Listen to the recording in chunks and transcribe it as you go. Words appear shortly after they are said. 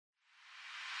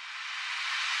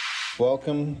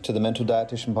Welcome to the Mental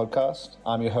Dietitian Podcast.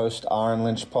 I'm your host, Aaron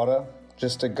Lynch Potter,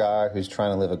 just a guy who's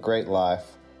trying to live a great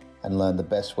life and learn the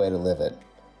best way to live it.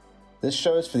 This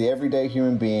show is for the everyday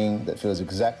human being that feels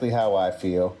exactly how I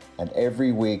feel, and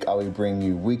every week I will bring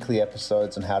you weekly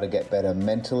episodes on how to get better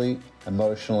mentally,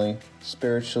 emotionally,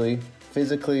 spiritually,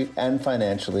 physically, and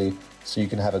financially so you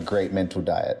can have a great mental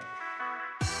diet.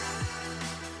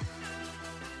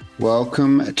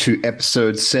 Welcome to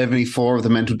episode 74 of the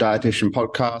Mental Dietitian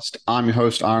Podcast. I'm your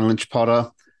host, Aaron Lynch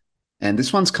Potter, and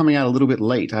this one's coming out a little bit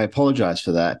late. I apologize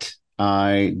for that.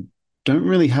 I don't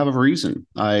really have a reason.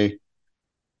 I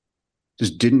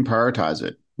just didn't prioritize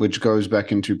it, which goes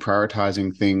back into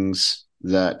prioritizing things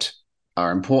that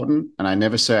are important. And I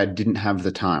never say I didn't have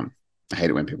the time. I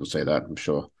hate it when people say that. I'm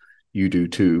sure you do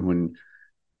too. When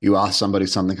you ask somebody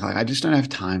something like, I just don't have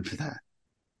time for that.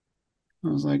 I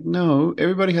was like, no,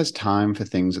 everybody has time for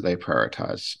things that they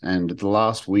prioritize. And the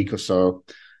last week or so,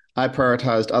 I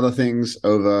prioritized other things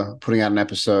over putting out an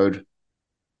episode.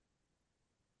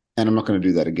 And I'm not going to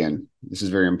do that again. This is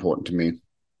very important to me.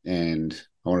 And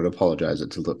I wanted to apologize.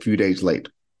 It's a few days late.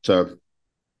 So,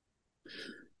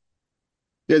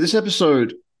 yeah, this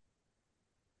episode,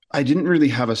 I didn't really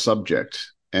have a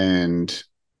subject. And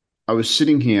I was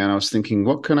sitting here and I was thinking,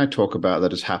 what can I talk about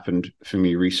that has happened for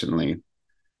me recently?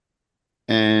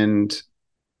 And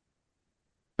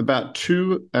about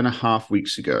 2.5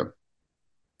 weeks ago,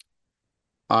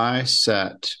 I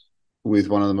sat with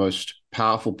one of the most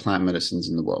powerful plant medicines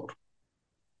in the world.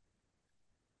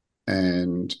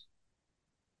 And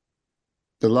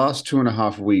the last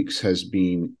 2.5 weeks has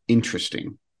been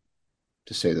interesting,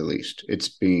 to say the least. It's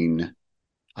been,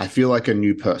 I feel like a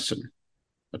new person,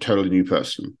 a totally new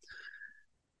person.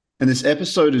 And this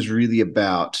episode is really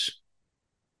about,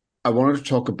 I wanted to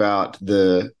talk about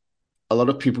a lot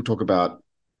of people talk about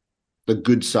the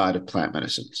good side of plant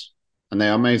medicines, and they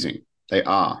are amazing. They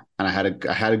are. And I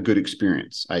had a good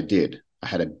experience. I did. I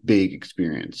had a big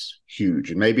experience, huge.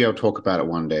 And maybe I'll talk about it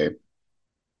one day.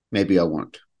 Maybe I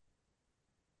won't.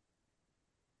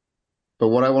 But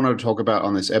what I wanted to talk about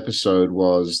on this episode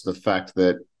was the fact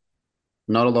that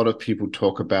not a lot of people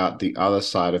talk about the other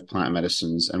side of plant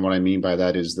medicines. And what I mean by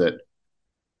that is that,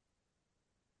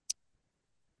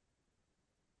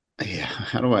 yeah,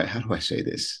 how do I say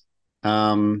this?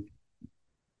 A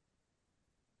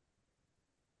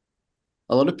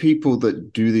lot of people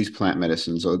that do these plant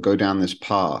medicines or go down this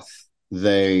path,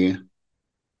 they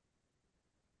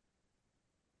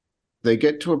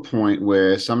get to a point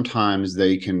where sometimes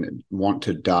they can want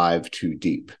to dive too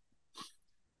deep.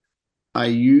 I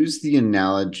use the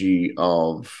analogy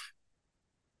of,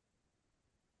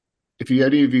 if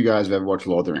any of you guys have ever watched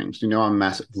Lord of the Rings, you know I'm a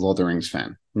massive Lord of the Rings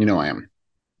fan. You know I am.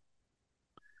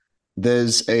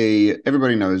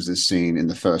 Everybody knows this scene in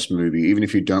the first movie, even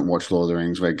if you don't watch Lord of the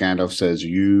Rings, where Gandalf says,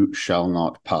 "You shall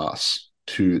not pass,"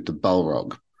 to the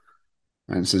Balrog.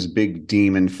 And it's this big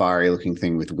demon, fiery-looking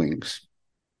thing with wings.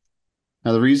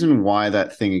 Now, the reason why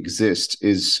that thing exists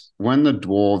is when the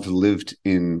dwarves lived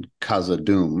in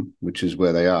Khazad-dûm, which is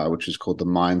where they are, which is called the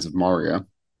Mines of Moria,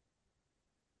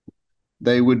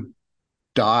 they would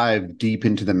dive deep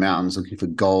into the mountains looking for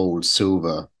gold,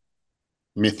 silver,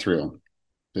 mithril,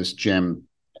 this gem,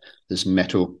 this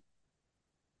metal.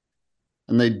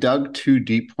 And they dug too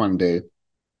deep one day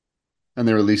and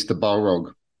they released the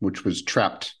Balrog, which was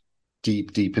trapped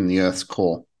deep, deep in the earth's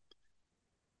core.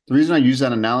 The reason I use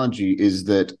that analogy is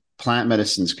that plant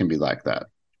medicines can be like that.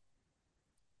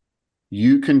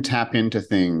 You can tap into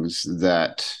things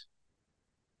that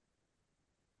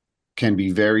can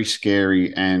be very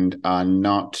scary and are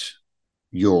not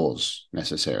yours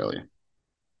necessarily.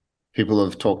 People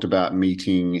have talked about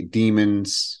meeting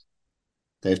demons.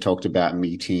 They've talked about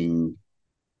meeting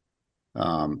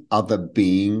other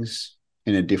beings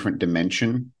in a different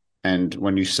dimension. And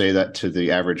when you say that to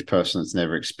the average person that's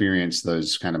never experienced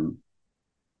those kind of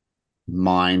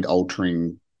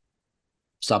mind-altering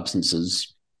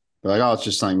substances, they're like, oh, it's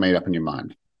just something made up in your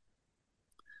mind.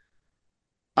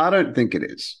 I don't think it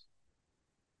is.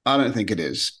 I don't think it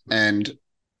is. And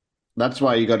that's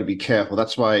why you got to be careful.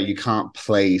 That's why you can't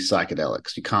play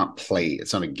psychedelics. You can't play.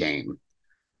 It's not a game.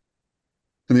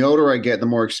 And the older I get, the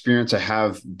more experience I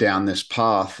have down this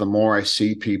path, the more I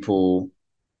see people,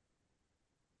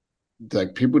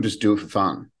 like, people just do it for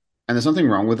fun. And there's nothing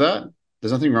wrong with that.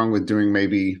 There's nothing wrong with doing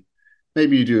maybe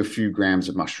you do a few grams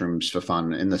of mushrooms for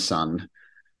fun in the sun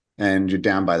and you're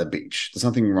down by the beach. There's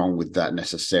nothing wrong with that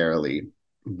necessarily.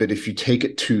 But if you take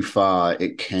it too far,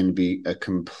 it can be a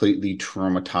completely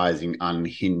traumatizing,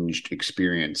 unhinged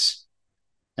experience.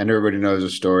 And everybody knows a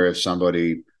story of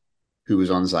somebody who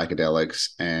was on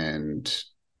psychedelics and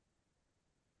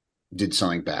did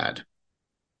something bad.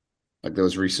 Like there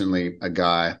was recently a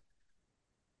guy,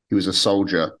 he was a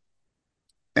soldier,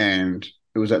 and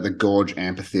it was at the Gorge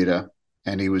Amphitheater,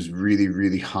 and he was really,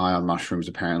 really high on mushrooms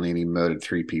apparently, and he murdered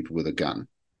three people with a gun.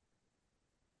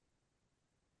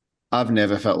 I've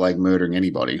never felt like murdering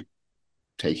anybody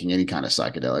taking any kind of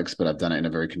psychedelics, but I've done it in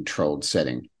a very controlled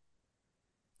setting.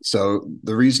 So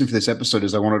the reason for this episode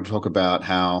is I wanted to talk about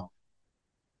how,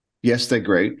 yes, they're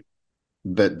great,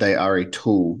 but they are a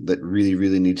tool that really,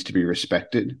 really needs to be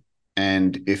respected.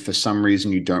 And if for some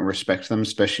reason you don't respect them,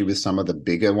 especially with some of the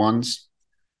bigger ones,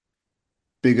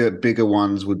 bigger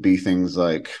ones would be things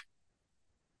like,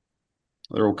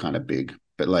 they're all kind of big,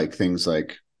 but like things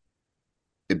like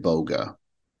iboga,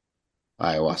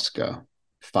 ayahuasca,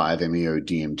 5-MeO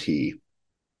DMT,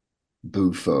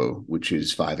 bufo, which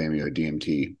is 5-MeO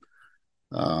DMT,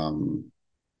 um,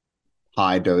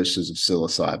 high doses of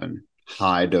psilocybin,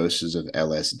 high doses of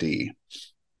LSD.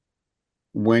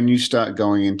 When you start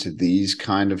going into these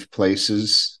kind of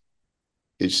places,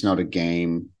 it's not a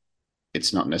game.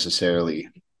 It's not necessarily,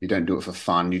 you don't do it for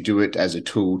fun. You do it as a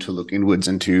tool to look inwards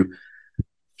and to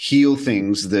heal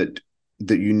things that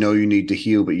you know you need to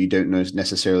heal, but you don't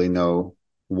necessarily know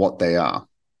what they are.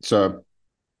 So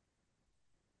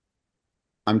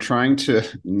I'm trying to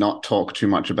not talk too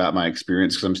much about my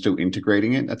experience because I'm still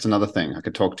integrating it. That's another thing. I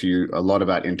could talk to you a lot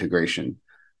about integration.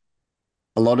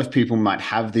 A lot of people might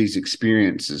have these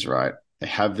experiences, right? They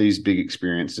have these big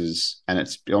experiences, and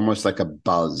it's almost like a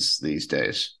buzz these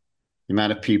days. The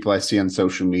amount of people I see on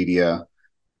social media,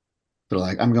 they're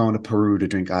like, I'm going to Peru to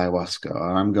drink ayahuasca,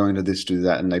 or I'm going to this, do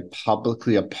that. And they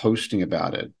publicly are posting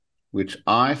about it, which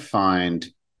I find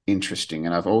interesting.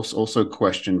 And I've also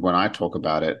questioned when I talk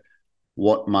about it,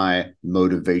 what my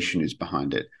motivation is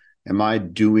behind it. Am I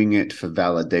doing it for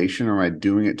validation, or am I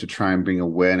doing it to try and bring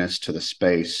awareness to the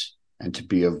space and to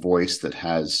be a voice that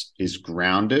is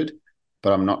grounded,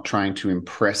 but I'm not trying to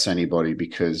impress anybody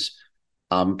because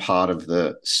I'm part of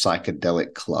the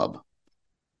psychedelic club.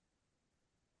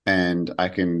 And I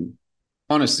can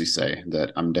honestly say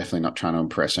that I'm definitely not trying to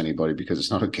impress anybody because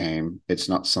it's not a game. It's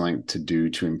not something to do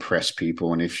to impress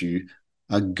people. And if you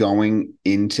are going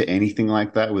into anything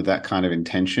like that with that kind of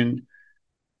intention,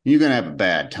 you're going to have a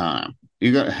bad time.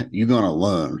 You're going to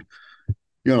learn.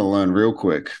 You're going to learn real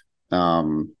quick.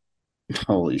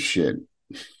 Holy shit.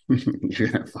 You're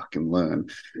going to fucking learn.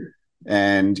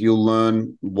 And you'll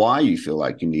learn why you feel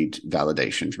like you need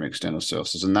validation from external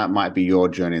sources. And that might be your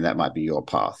journey. That might be your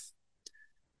path.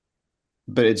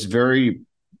 But it's very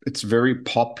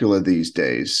popular these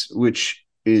days, which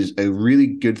is a really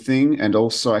good thing. And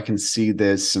also I can see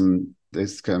there's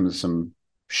kind of some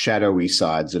shadowy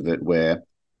sides of it where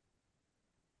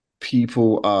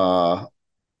people are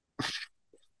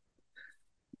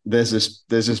there's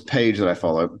this page that I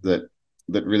follow that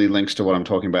really links to what I'm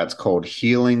talking about. It's called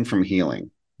Healing from Healing,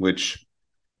 which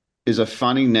is a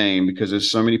funny name because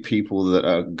there's so many people that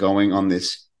are going on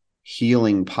this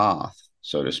healing path,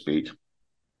 so to speak.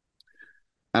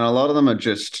 And a lot of them are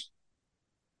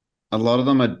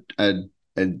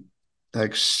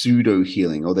like pseudo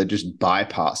healing, or they're just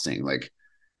bypassing, like,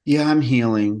 yeah, I'm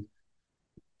healing,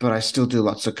 but I still do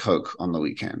lots of coke on the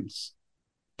weekends.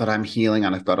 But I'm healing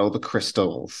and I've got all the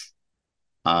crystals.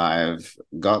 I've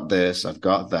got this, I've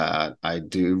got that. I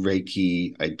do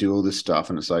Reiki, I do all this stuff.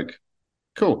 And it's like,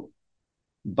 cool.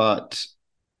 But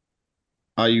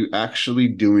are you actually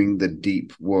doing the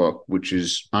deep work, which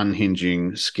is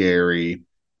unhinging, scary?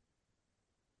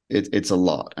 It's a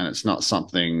lot, and it's not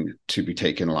something to be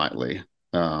taken lightly.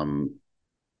 Um,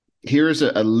 Here is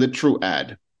a literal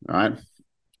ad, all right?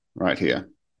 Right here.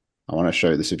 I want to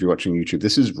show this if you're watching YouTube.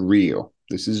 This is real.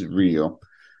 This is real.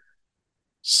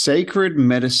 Sacred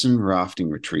Medicine Rafting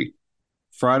Retreat,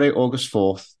 Friday, August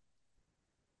 4th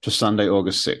to Sunday,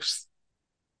 August 6th.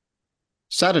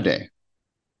 Saturday,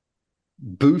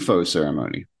 Bufo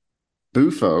ceremony.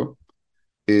 Bufo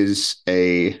is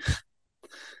it's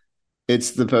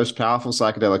the most powerful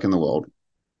psychedelic in the world.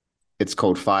 It's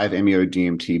called 5-MeO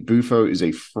DMT. Bufo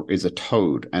is a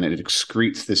toad, and it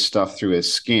excretes this stuff through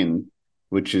its skin,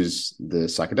 which is the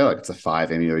psychedelic. It's a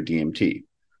 5-MeO DMT.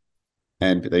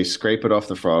 And they scrape it off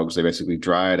the frogs. They basically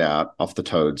dry it out off the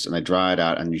toads, and they dry it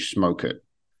out, and you smoke it.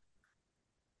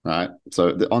 Right.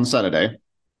 So on Saturday,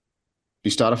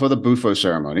 you start off with a Bufo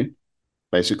ceremony.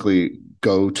 Basically,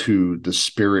 go to the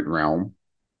spirit realm,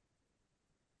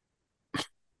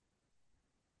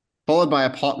 followed by a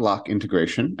potluck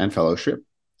integration and fellowship,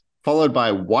 followed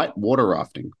by white water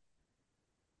rafting,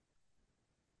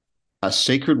 a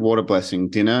sacred water blessing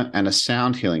dinner, and a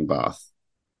sound healing bath.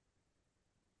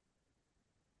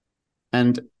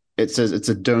 And It says it's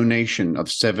a donation of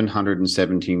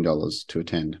 $717 to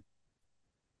attend.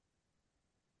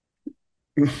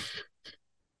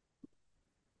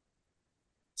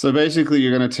 So basically,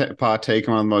 you're going to partake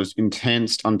in one of the most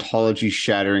intense, ontology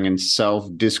shattering, and self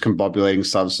discombobulating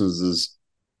substances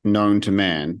known to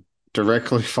man,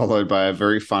 directly followed by a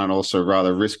very fun and also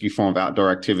rather risky form of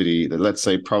outdoor activity that, let's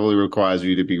say, probably requires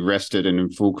you to be rested and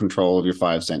in full control of your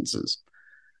five senses.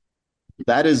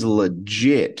 That is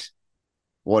legit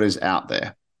what is out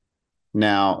there.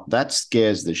 Now, that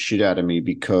scares the shit out of me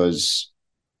because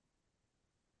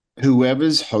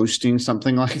whoever's hosting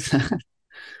something like that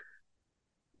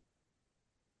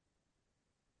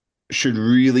should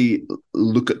really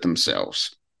look at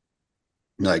themselves.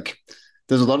 Like,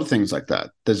 there's a lot of things like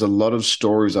that. There's a lot of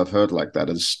stories I've heard like that.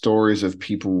 There's stories of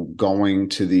people going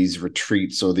to these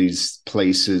retreats or these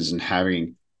places and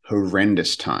having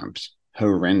horrendous times.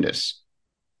 Horrendous.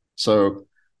 So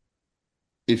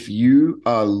if you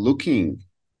are looking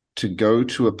to go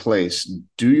to a place,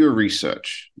 do your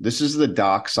research. This is the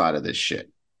dark side of this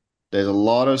shit. There's a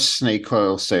lot of snake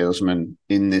oil salesmen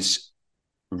in this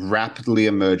rapidly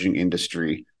emerging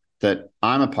industry that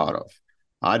I'm a part of.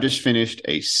 I just finished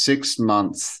a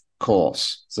 6-month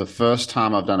course. It's the first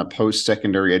time I've done a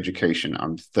post-secondary education.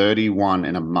 I'm 31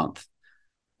 in a month.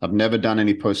 I've never done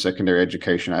any post-secondary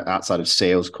education outside of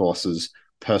sales courses,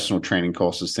 personal training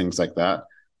courses, things like that.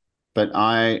 But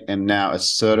I am now a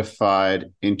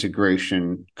certified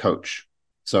integration coach.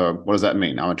 So what does that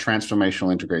mean? I'm a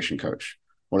transformational integration coach.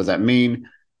 What does that mean?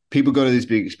 People go to these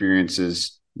big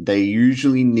experiences. They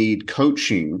usually need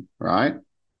coaching, right?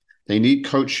 They need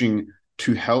coaching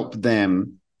to help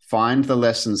them find the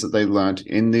lessons that they learned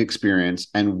in the experience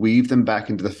and weave them back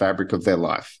into the fabric of their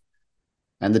life.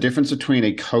 And the difference between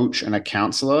a coach and a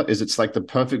counselor is it's like the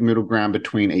perfect middle ground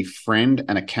between a friend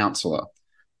and a counselor.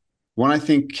 When I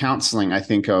think counseling, I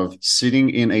think of sitting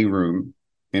in a room,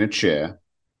 in a chair.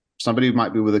 Somebody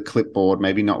might be with a clipboard,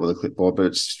 maybe not with a clipboard, but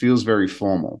it feels very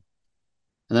formal.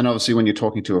 And then obviously when you're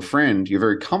talking to a friend, you're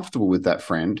very comfortable with that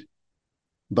friend,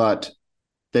 but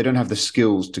they don't have the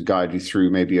skills to guide you through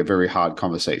maybe a very hard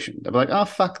conversation. They'll be like, oh,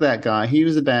 fuck that guy. He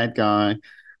was a bad guy.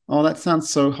 Oh, that sounds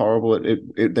so horrible.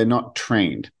 They're not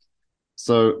trained.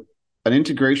 So an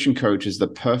integration coach is the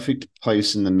perfect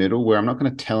place in the middle where I'm not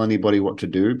going to tell anybody what to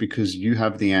do because you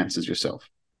have the answers yourself.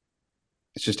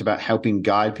 It's just about helping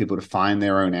guide people to find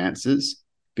their own answers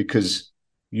because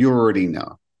you already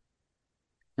know.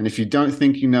 And if you don't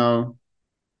think you know,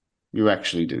 you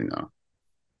actually do know.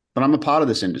 But I'm a part of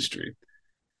this industry.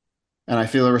 And I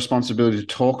feel a responsibility to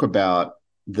talk about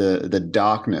the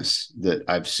darkness that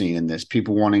I've seen in this.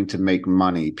 People wanting to make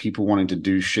money, people wanting to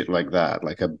do shit like that,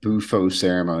 like a bufo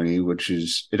ceremony, which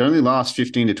is, it only lasts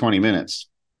 15 to 20 minutes.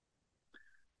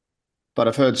 But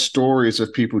I've heard stories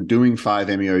of people doing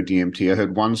 5-MeO DMT. I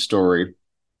heard one story,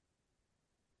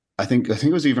 I think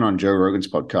it was even on Joe Rogan's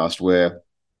podcast, where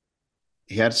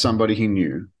he had somebody he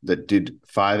knew that did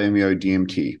 5-MeO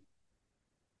DMT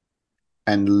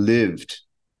and lived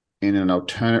in an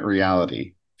alternate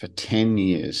reality for 10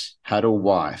 years, had a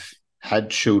wife, had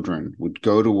children, would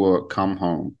go to work, come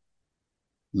home,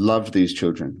 loved these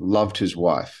children, loved his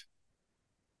wife,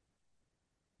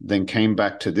 then came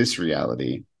back to this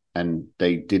reality and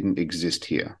they didn't exist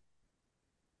here.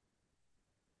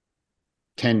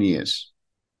 10 years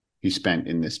he spent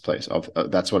in this place.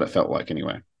 That's what it felt like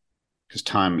anyway, because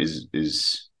time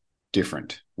is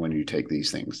different when you take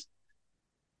these things.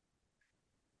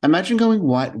 Imagine going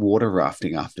white water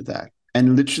rafting after that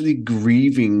and literally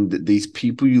grieving that these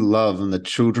people you love and the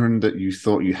children that you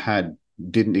thought you had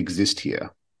didn't exist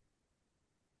here.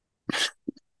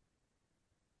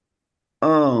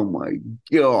 Oh my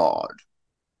God.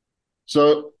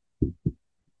 So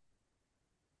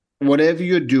whatever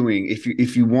you're doing,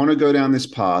 if you want to go down this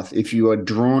path, if you are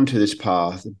drawn to this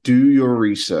path, do your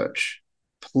research.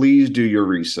 Please do your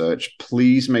research.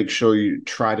 Please make sure you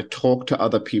try to talk to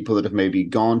other people that have maybe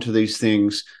gone to these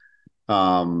things.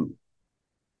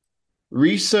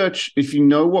 Research, if you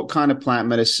know what kind of plant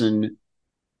medicine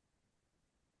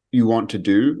you want to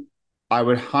do, I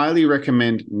would highly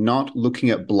recommend not looking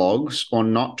at blogs or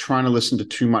not trying to listen to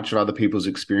too much of other people's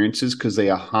experiences because they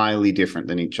are highly different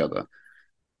than each other.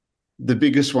 The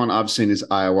biggest one I've seen is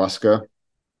ayahuasca,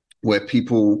 where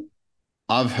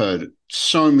I've heard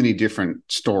so many different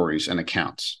stories and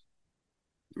accounts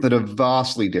that are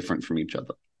vastly different from each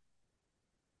other.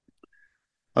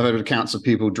 I've heard accounts of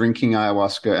people drinking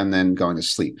ayahuasca and then going to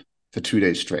sleep for 2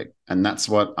 days straight. And that's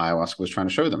what ayahuasca was trying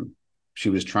to show them. She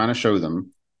was trying to show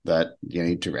them that you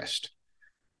need to rest.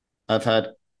 I've heard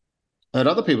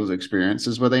other people's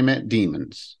experiences where they met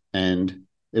demons and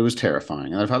It was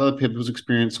terrifying. And I've had other people's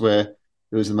experience where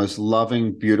it was the most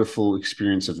loving, beautiful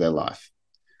experience of their life.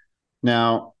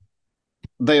 Now,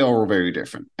 they are all very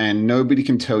different, and nobody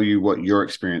can tell you what your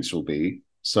experience will be.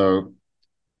 So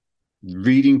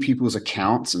reading people's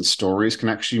accounts and stories can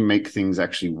actually make things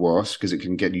actually worse because it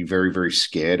can get you very, very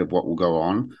scared of what will go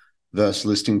on versus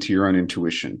listening to your own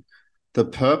intuition. The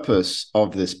purpose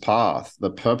of this path,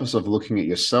 the purpose of looking at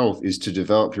yourself is to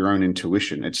develop your own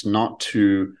intuition. It's not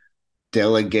to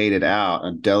delegate it out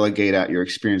and delegate out your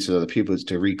experience to other people. It's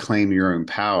to reclaim your own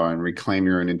power and reclaim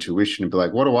your own intuition and be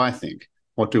like, what do I think?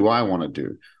 What do I want to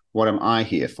do? What am I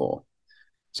here for?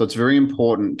 So it's very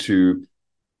important to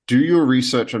do your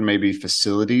research on maybe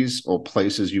facilities or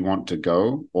places you want to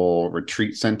go or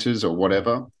retreat centers or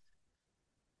whatever,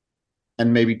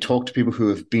 and maybe talk to people who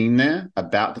have been there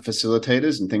about the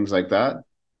facilitators and things like that.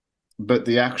 But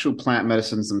the actual plant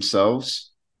medicines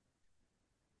themselves,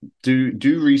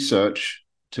 do research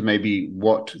to maybe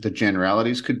what the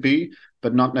generalities could be,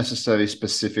 but not necessarily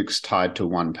specifics tied to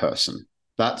one person.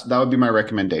 That would be my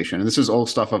recommendation. And this is all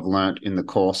stuff I've learned in the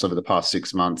course over the past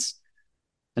 6 months.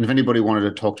 And if anybody wanted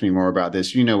to talk to me more about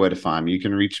this, you know where to find me. You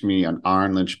can reach me on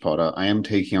Aaron Lynch Potter. I am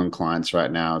taking on clients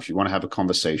right now. If you want to have a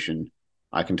conversation,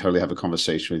 I can totally have a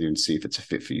conversation with you and see if it's a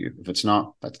fit for you. If it's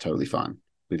not, that's totally fine.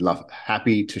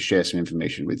 Happy to share some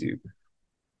information with you.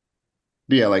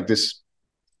 But yeah, like this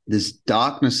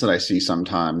darkness that I see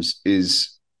sometimes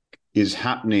is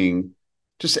happening.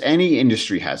 Just any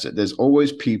industry has it. There's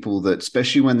always people that,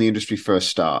 especially when the industry first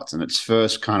starts and it's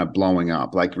first kind of blowing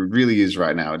up, like it really is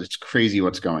right now. It's crazy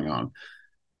what's going on.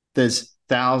 There's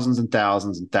thousands and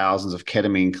thousands and thousands of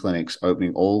ketamine clinics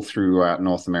opening all throughout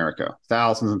North America,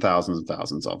 thousands and thousands and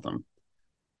thousands of them.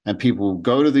 And people will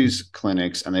go to these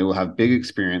clinics and they will have big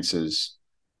experiences.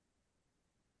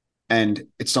 And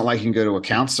it's not like you can go to a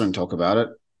counselor and talk about it.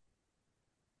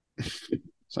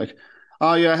 It's like,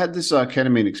 oh yeah, I had this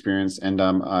ketamine experience and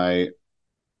I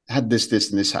had this,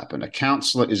 and this happened. A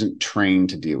counselor isn't trained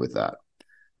to deal with that.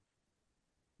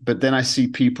 But then I see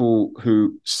people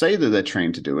who say that they're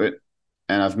trained to do it,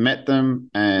 and I've met them,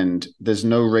 and there's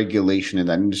no regulation in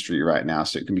that industry right now,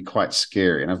 so it can be quite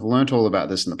scary. And I've learned all about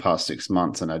this in the past 6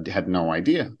 months, and I had no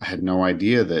idea. I had no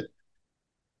idea that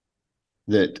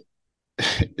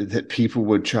that people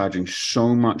were charging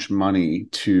so much money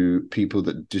to people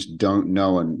that just don't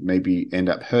know and maybe end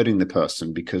up hurting the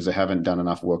person because they haven't done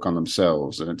enough work on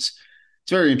themselves. And it's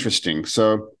very interesting.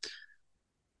 So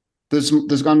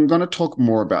I'm going to talk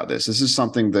more about this. This is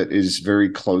something that is very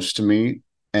close to me,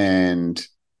 and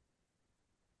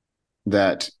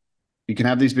that you can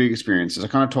have these big experiences. I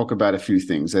kind of talk about a few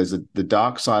things. There's the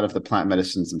dark side of the plant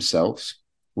medicines themselves,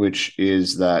 which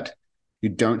is that you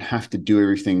don't have to do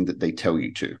everything that they tell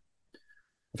you to.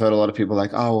 I've heard a lot of people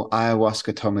like, oh,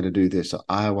 ayahuasca told me to do this, or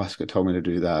ayahuasca told me to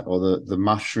do that, or the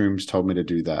mushrooms told me to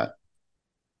do that.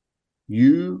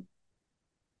 You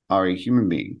are a human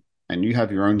being and you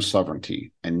have your own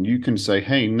sovereignty, and you can say,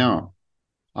 hey, no,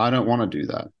 I don't want to do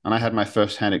that. And I had my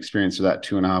firsthand experience of that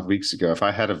 2.5 weeks ago. If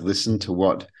I had have listened to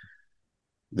what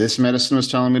this medicine was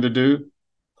telling me to do,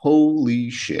 holy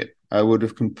shit, I would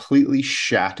have completely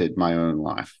shattered my own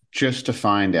life just to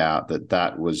find out that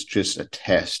that was just a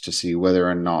test to see whether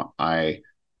or not I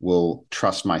will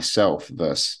trust myself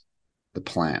versus the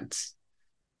plants.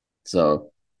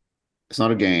 So it's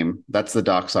not a game. That's the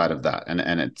dark side of that.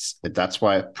 And that's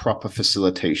why proper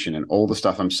facilitation and all the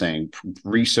stuff I'm saying,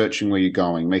 researching where you're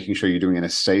going, making sure you're doing it in a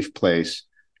safe place,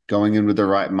 going in with the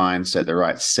right mindset, the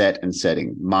right set and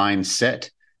setting, mindset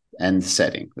and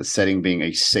setting, the setting being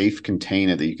a safe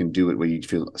container that you can do it where you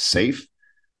feel safe,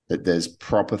 that there's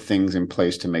proper things in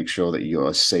place to make sure that you're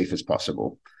as safe as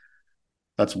possible.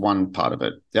 That's one part of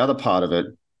it. The other part of it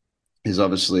is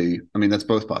obviously, I mean, that's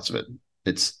both parts of it.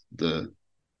 It's the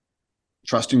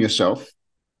trusting yourself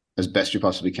as best you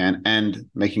possibly can and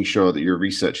making sure that you're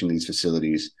researching these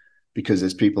facilities, because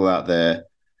there's people out there.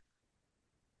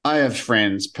 I have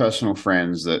friends, personal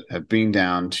friends, that have been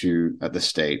down to the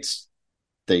States.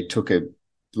 They took a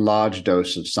large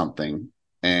dose of something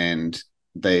and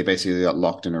they basically got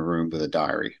locked in a room with a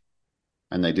diary,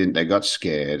 and they got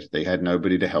scared. They had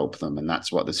nobody to help them. And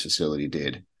that's what this facility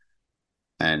did.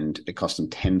 And it cost them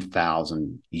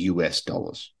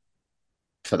 $10,000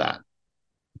 for that.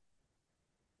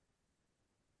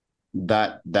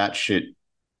 That shit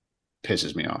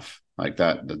pisses me off. Like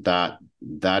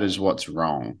that is what's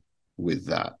wrong with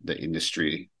the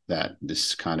industry, that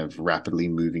this kind of rapidly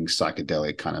moving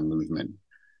psychedelic kind of movement,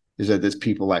 is that there's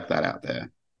people like that out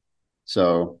there.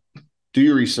 So do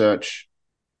your research.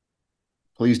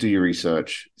 Please do your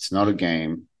research. It's not a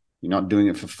game. You're not doing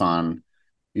it for fun.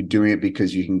 You're doing it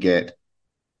because you can get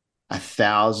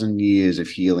 1,000 years of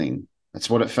healing. That's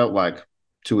what it felt like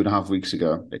 2.5 weeks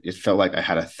ago. It felt like I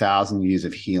had 1,000 years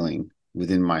of healing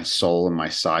within my soul and my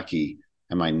psyche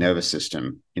and my nervous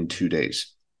system in 2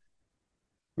 days.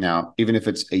 Now, even if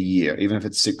it's a year, even if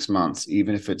it's 6 months,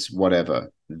 even if it's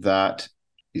whatever, that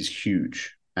is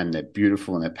huge. And they're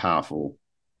beautiful and they're powerful,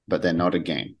 but they're not a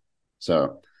game.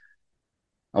 So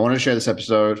I wanted to share this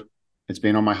episode. It's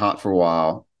been on my heart for a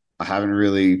while. I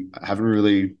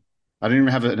didn't even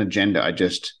have an agenda. I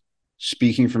just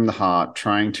speaking from the heart,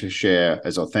 trying to share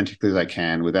as authentically as I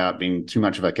can without being too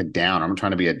much of like a downer. I'm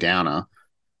trying to be a downer.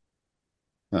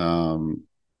 But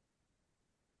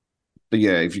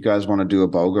yeah, if you guys want to do a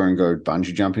Bulga and go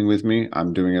bungee jumping with me,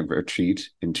 I'm doing a retreat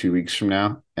in 2 weeks from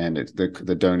now, and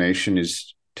the donation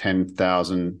is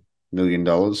 $10,000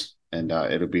 million, and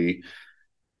it'll be.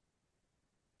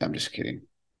 I'm just kidding.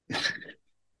 You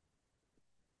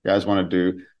guys want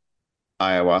to do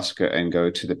ayahuasca and go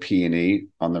to the P&E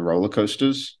on the roller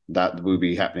coasters? That will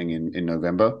be happening in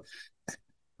November.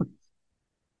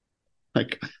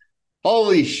 Like,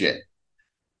 holy shit.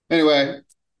 Anyway,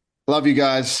 love you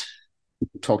guys.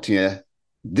 Talk to you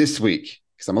this week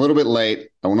because I'm a little bit late.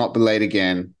 I will not be late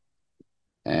again.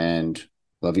 And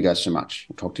love you guys so much.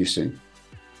 I'll talk to you soon.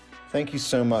 Thank you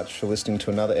so much for listening to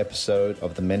another episode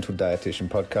of the Mental Dietitian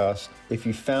Podcast. If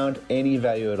you found any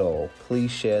value at all,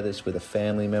 please share this with a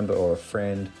family member or a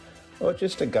friend, or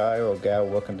just a guy or a gal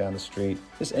walking down the street,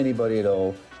 just anybody at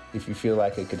all, if you feel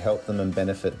like it could help them and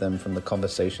benefit them from the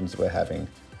conversations we're having.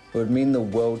 It would mean the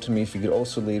world to me if you could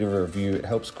also leave a review. It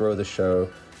helps grow the show.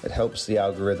 It helps the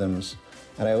algorithms.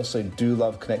 And I also do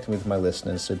love connecting with my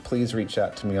listeners, so please reach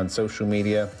out to me on social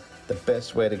media. The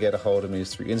best way to get a hold of me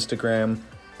is through Instagram.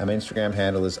 My Instagram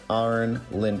handle is Aaron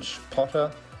Lynch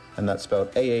Potter, and that's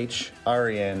spelled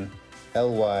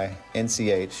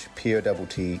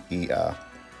AHRENLYNCHPOTTER.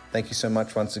 Thank you so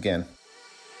much once again.